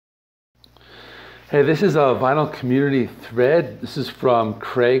Hey, this is a vinyl community thread. This is from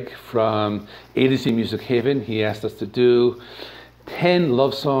Craig from A to Z Music Haven. He asked us to do 10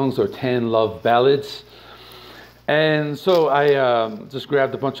 love songs or 10 love ballads. And so I just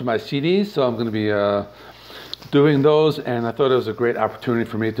grabbed a bunch of my CDs, so I'm going to be doing those, and I thought it was a great opportunity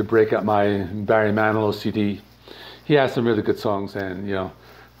for me to break out my Barry Manilow CD. He has some really good songs, and you know,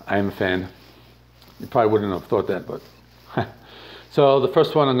 I am a fan. You probably wouldn't have thought that, but so the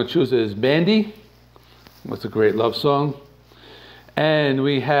first one I'm going to choose is Bandy. That's a great love song. And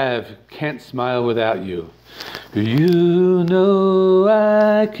we have Can't Smile Without You. You know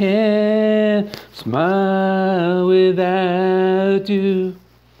I can't smile without you.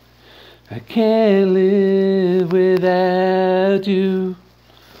 I can't live without you.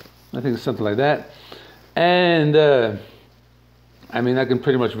 I think it's something like that. And I mean, I can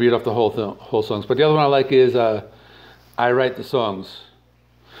pretty much read off the whole songs. But the other one I like is I Write the Songs.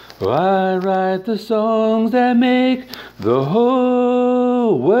 I write the songs that make the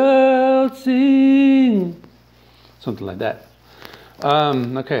whole world sing. Something like that.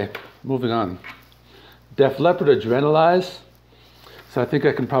 Okay, moving on. Def Leppard, Adrenalize. So I think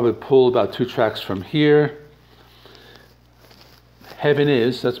I can probably pull about 2 tracks from here. Heaven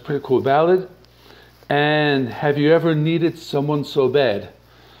Is, that's a pretty cool ballad. And Have You Ever Needed Someone So Bad?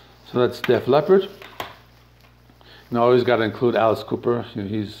 So that's Def Leppard. And I always got to include Alice Cooper. You know,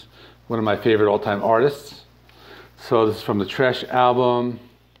 he's one of my favorite all-time artists. So this is from the Trash album.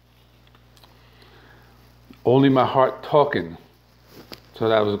 Only My Heart Talking. So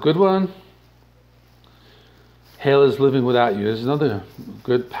that was a good one. Hale is Living Without You. There's another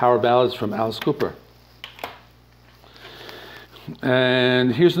good power ballads from Alice Cooper.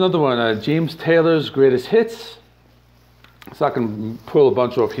 And here's another one, James Taylor's Greatest Hits. So I can pull a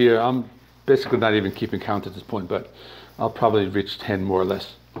bunch off here. I'm basically not even keeping count at this point, but I'll probably reach 10 more or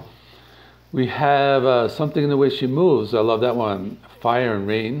less. We have Something in the Way She Moves. I love that one. Fire and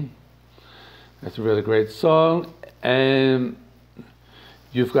Rain. That's a really great song. And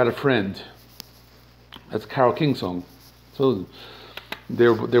You've Got a Friend. That's a Carole King song. So they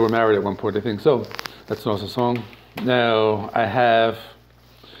were married at one point, I think. So that's an awesome song. Now I have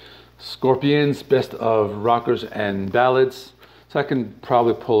Scorpions, Best of Rockers and Ballads. So I can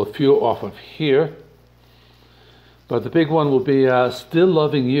probably pull a few off of here. But the big one will be Still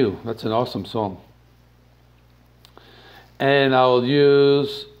Loving You. That's an awesome song. And I'll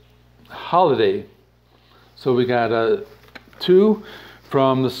use Holiday. So we got 2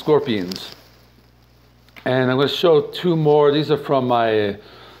 from the Scorpions. And I'm going to show 2 more. These are from a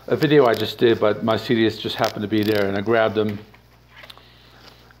video I just did, but my CDs just happened to be there and I grabbed them.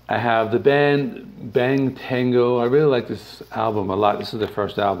 I have the band Bang Tango. I really like this album a lot. This is their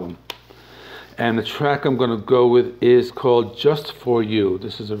first album. And the track I'm going to go with is called Just For You.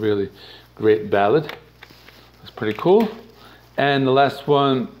 This is a really great ballad. It's pretty cool. And the last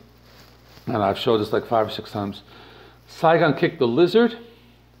one, and I've showed this like 5 or 6 times, Saigon Kick the Lizard.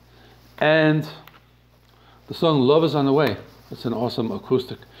 And the song Love Is On The Way. It's an awesome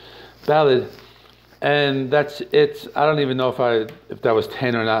acoustic ballad. And that's it. I don't even know if that was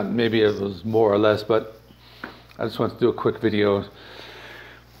 10 or not. Maybe it was more or less, but I just wanted to do a quick video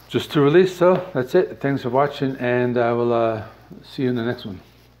just to release. So that's it. Thanks for watching, and I will see you in the next one.